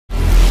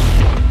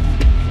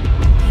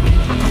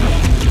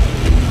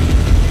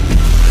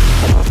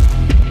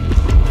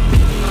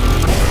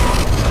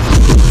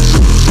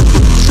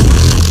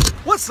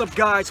up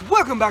guys,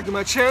 welcome back to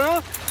my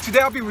channel.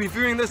 Today I'll be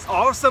reviewing this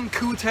awesome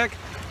Kootek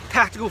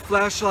tactical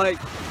flashlight.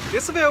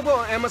 It's available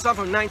on Amazon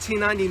for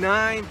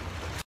 $19.99.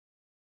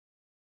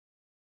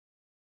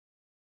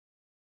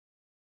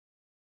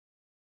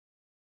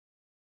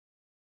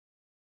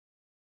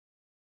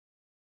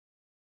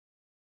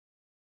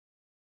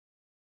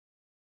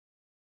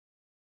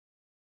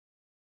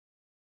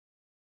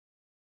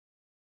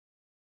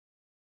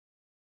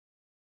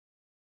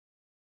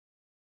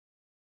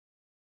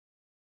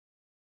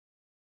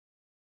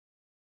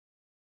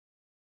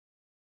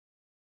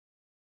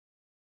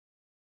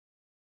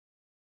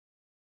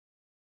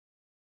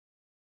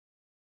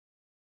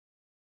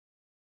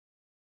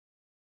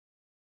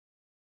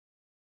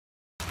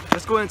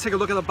 Let's go ahead and take a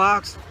look at the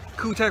box.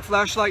 Kootek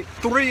flashlight,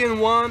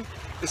 3-in-1.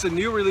 It's a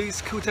new release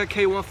Kootek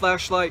K1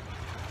 flashlight,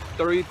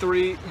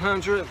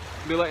 3300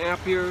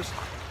 milliamperes,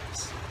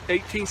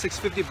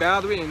 18650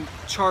 battery and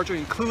charger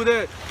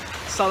included.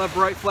 Solid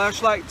bright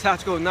flashlight,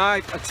 tactical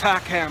knife,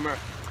 attack hammer,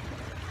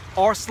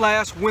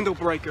 r/window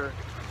breaker,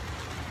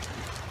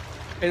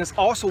 and it's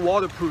also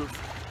waterproof.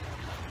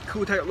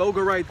 Kootek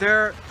logo right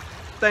there.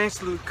 Thanks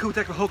to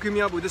Kootek for hooking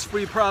me up with this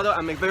free product.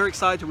 I'm very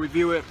excited to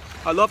review it.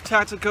 I love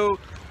tactical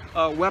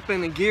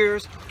weapon and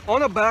gears.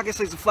 On the back it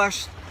says a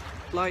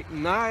flashlight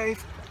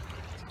knife.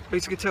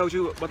 Basically tells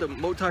you what the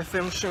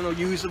multifunctional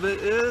use of it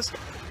is.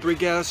 3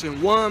 gadgets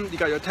in one. You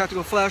got your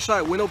tactical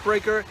flashlight, window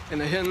breaker,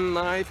 and a hidden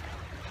knife.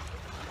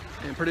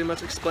 And pretty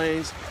much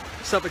explains,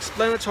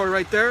 self-explanatory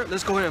right there.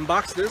 Let's go ahead and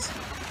unbox this.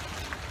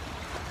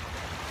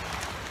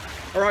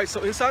 Alright,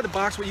 so inside the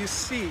box what you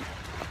see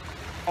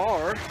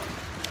are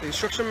the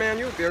instruction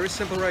manual, very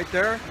simple right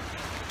there.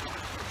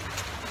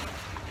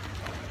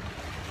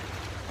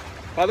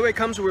 By the way, it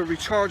comes with a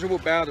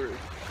rechargeable battery.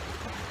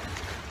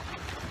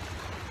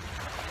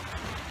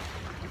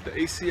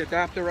 The AC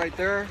adapter right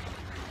there.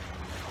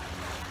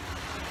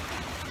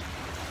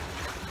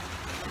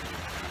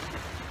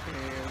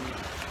 And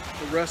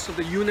the rest of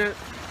the unit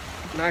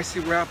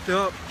nicely wrapped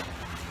up.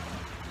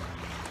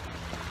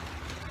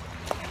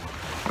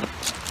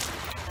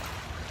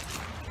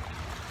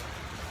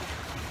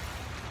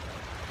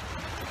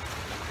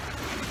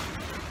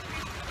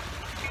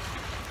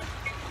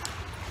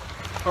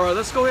 Alright,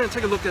 let's go ahead and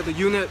take a look at the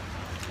unit.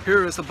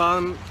 Here is the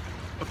bottom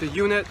of the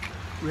unit.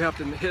 We have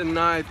the hidden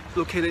knife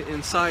located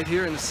inside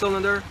here in the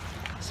cylinder.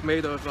 It's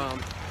made of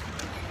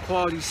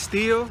quality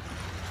steel.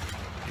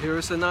 Here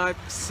is the knife,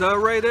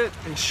 serrated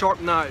and sharp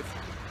knife.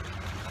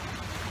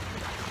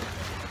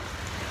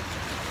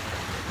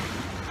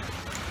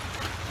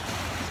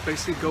 It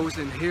basically goes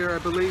in here, I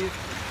believe.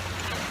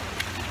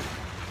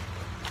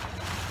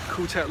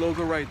 Kootek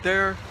logo right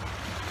there.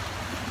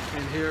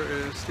 And here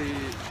is the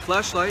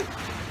flashlight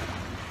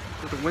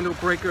with the window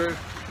breaker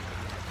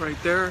right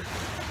there.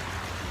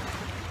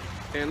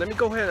 And let me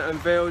go ahead and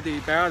unveil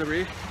the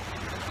battery,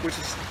 which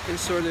is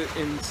inserted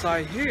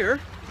inside here.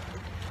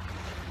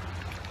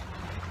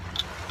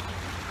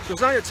 So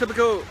it's not your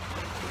typical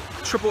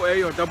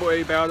AAA or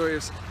AA battery.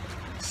 It's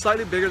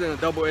slightly bigger than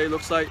a AA,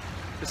 looks like.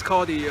 It's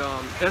called the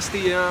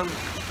SDM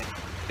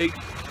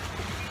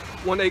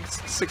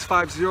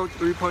 18650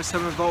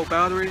 3.7 volt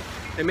battery.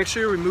 And make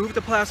sure you remove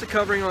the plastic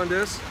covering on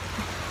this.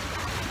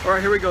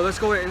 Alright, here we go. Let's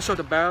go ahead and insert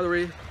the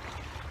battery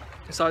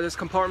inside this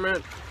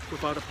compartment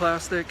without the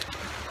plastic.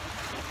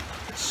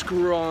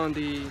 Screw on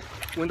the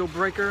window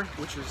breaker,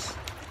 which is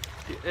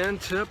the end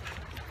tip,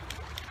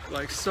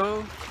 like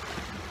so.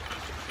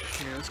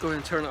 And let's go ahead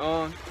and turn it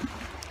on.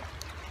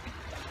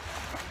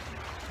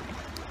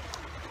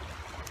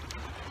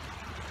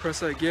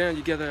 Press it again,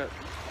 you get that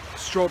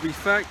strobe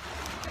effect.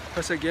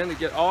 Press it again to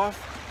get off.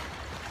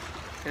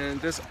 And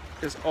this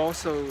is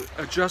also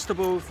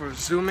adjustable for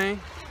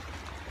zooming.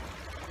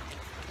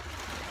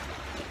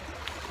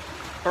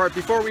 Alright,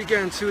 before we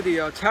get into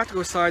the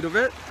tactical side of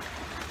it,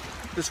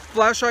 this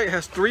flashlight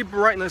has 3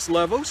 brightness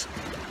levels,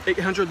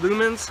 800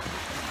 lumens.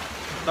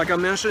 Like I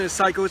mentioned, it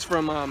cycles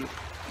from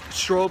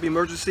strobe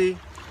emergency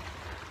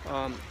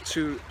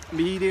to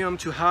medium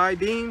to high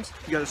beams.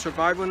 You got a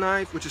survival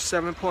knife, which is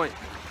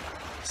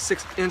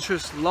 7.6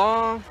 inches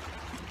long,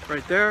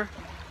 right there.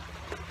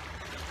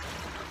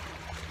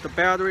 The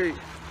battery,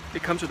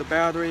 it comes with the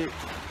battery,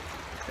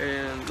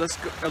 and let's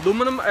go.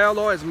 Aluminum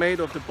alloy is made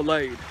of the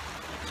blade.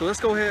 So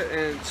let's go ahead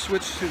and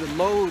switch to the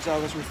modes I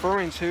was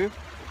referring to.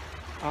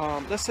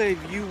 Let's say if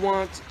you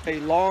want a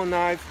long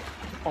knife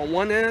on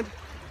one end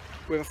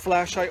with a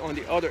flashlight on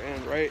the other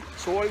end, right?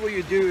 So what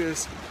you do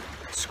is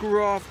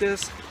screw off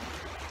this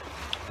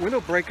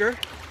window breaker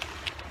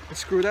and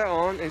screw that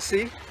on, and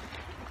see,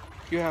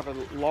 you have a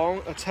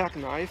long attack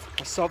knife,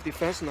 a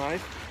self-defense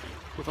knife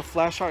with a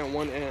flashlight on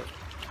one end.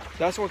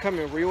 That's what comes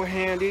in real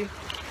handy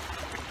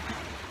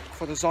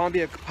for the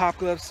zombie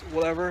apocalypse,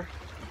 whatever.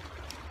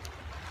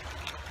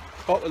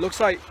 Oh, it looks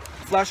like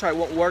flashlight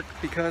won't work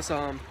because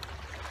I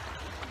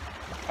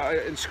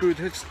unscrewed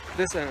this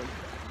end.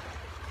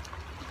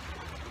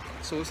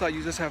 So it looks like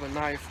you just have a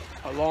knife,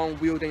 a long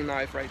wielding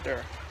knife right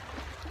there.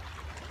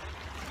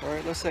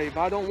 Alright, let's say if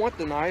I don't want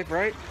the knife,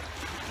 right?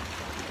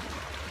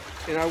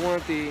 And I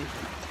want the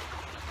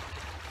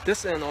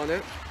this end on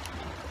it.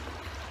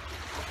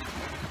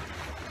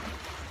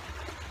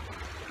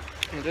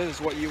 And this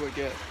is what you would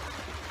get.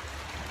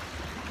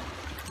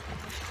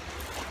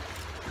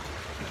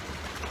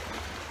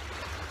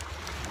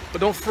 But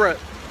don't fret.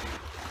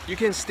 You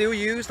can still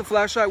use the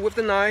flashlight with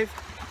the knife.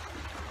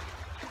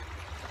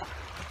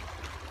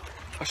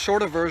 A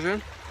shorter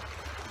version.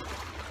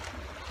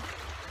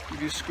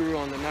 You screw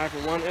on the knife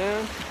at one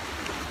end.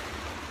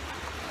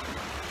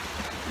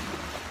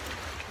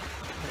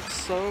 Like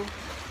so.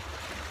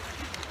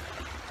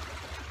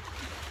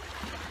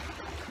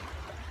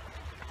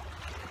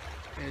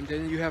 And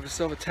then you have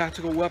yourself a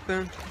tactical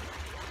weapon.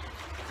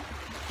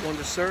 One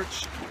to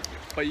search.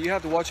 But you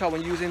have to watch out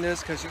when using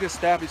this because you can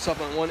stab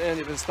yourself on one end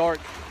if it's dark.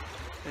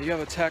 And you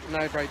have a tack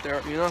knife right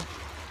there, you know?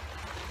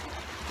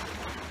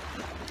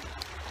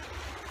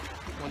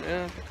 One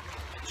end.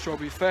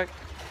 Strobe effect.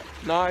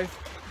 Knife.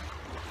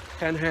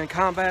 Hand-to-hand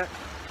combat.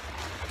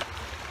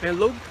 And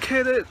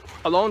located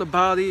along the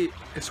body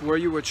is where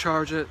you would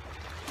charge it.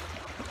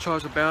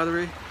 Charge the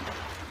battery.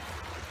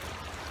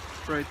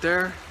 Right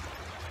there.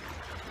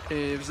 And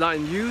if it's not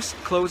in use,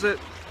 close it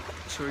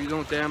so you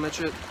don't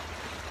damage it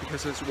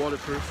because it's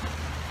waterproof.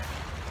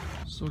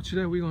 So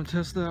today we're going to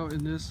test it out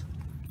in this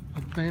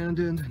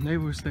abandoned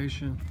naval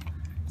station.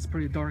 It's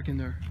pretty dark in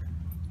there.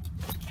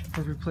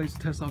 Perfect place to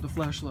test out the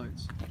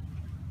flashlights.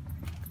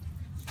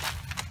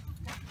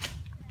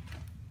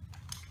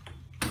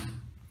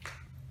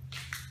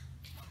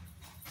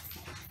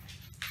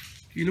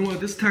 You know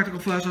what, this tactical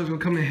flashlight is going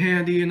to come in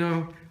handy, you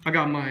know. I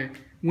got my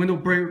window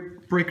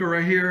breaker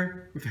right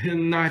here with a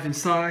hidden knife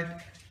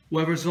inside.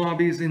 Whatever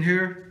zombies in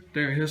here,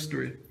 they're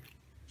history.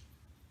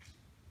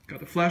 Got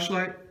the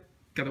flashlight,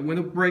 got the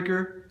window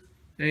breaker,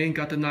 and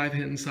got the knife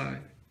hidden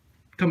inside.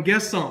 Come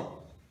get some!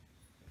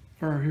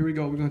 Alright, here we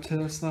go. We're going to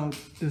test out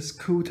this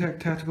Kootek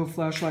tactical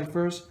flashlight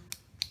first.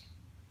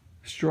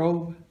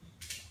 Strobe.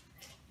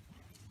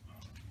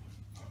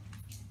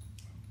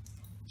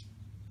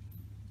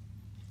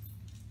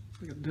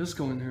 Look at this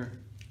going here.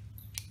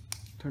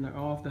 Turn that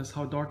off. That's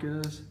how dark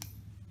it is.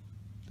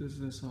 This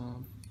is,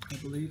 I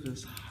believe,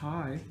 is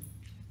high.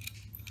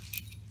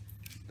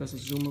 That's a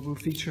zoomable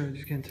feature, as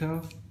you can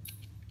tell.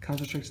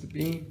 Concentrates the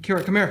beam.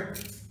 Kira, come here.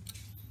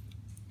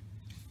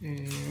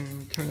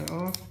 And turn it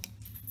off.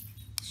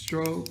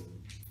 Strobe.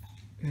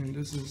 And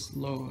this is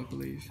low, I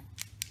believe.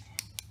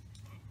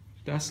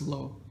 That's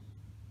low.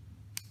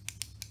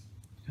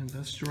 And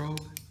that's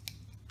strobe.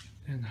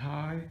 And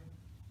high.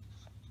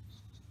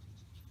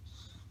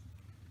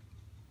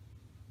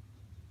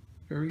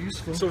 Very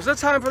useful. So it's that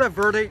time for that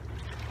verdict.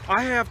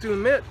 I have to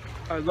admit,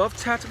 I love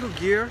tactical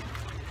gear,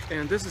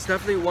 and this is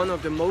definitely one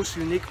of the most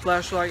unique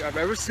flashlights I've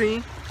ever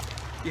seen.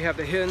 You have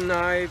the hidden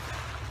knife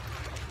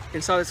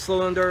inside the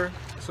cylinder,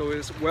 so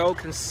it's well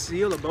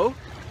concealable.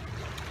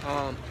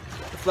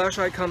 The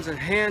flashlight comes in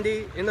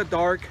handy in the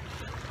dark,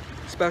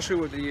 especially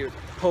with the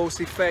pulse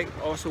effect,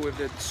 also with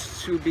the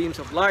two beams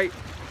of light,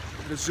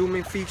 the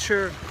zooming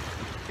feature.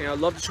 And I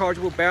love the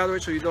chargeable battery,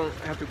 so you don't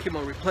have to keep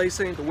on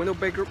replacing. The window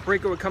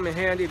breaker will come in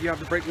handy if you have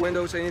to break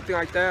windows or anything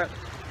like that.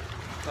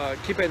 I'm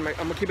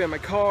gonna keep it in my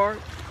car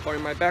or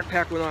in my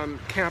backpack when I'm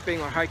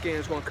camping or hiking.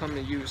 It's gonna come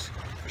in use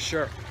for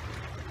sure.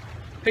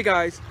 Hey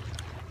guys,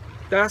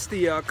 that's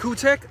the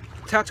Kootek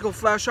tactical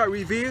flashlight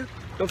review.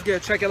 Don't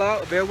forget to check it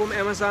out. Available on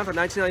Amazon for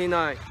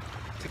 $19.99.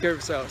 Take care of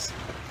yourselves.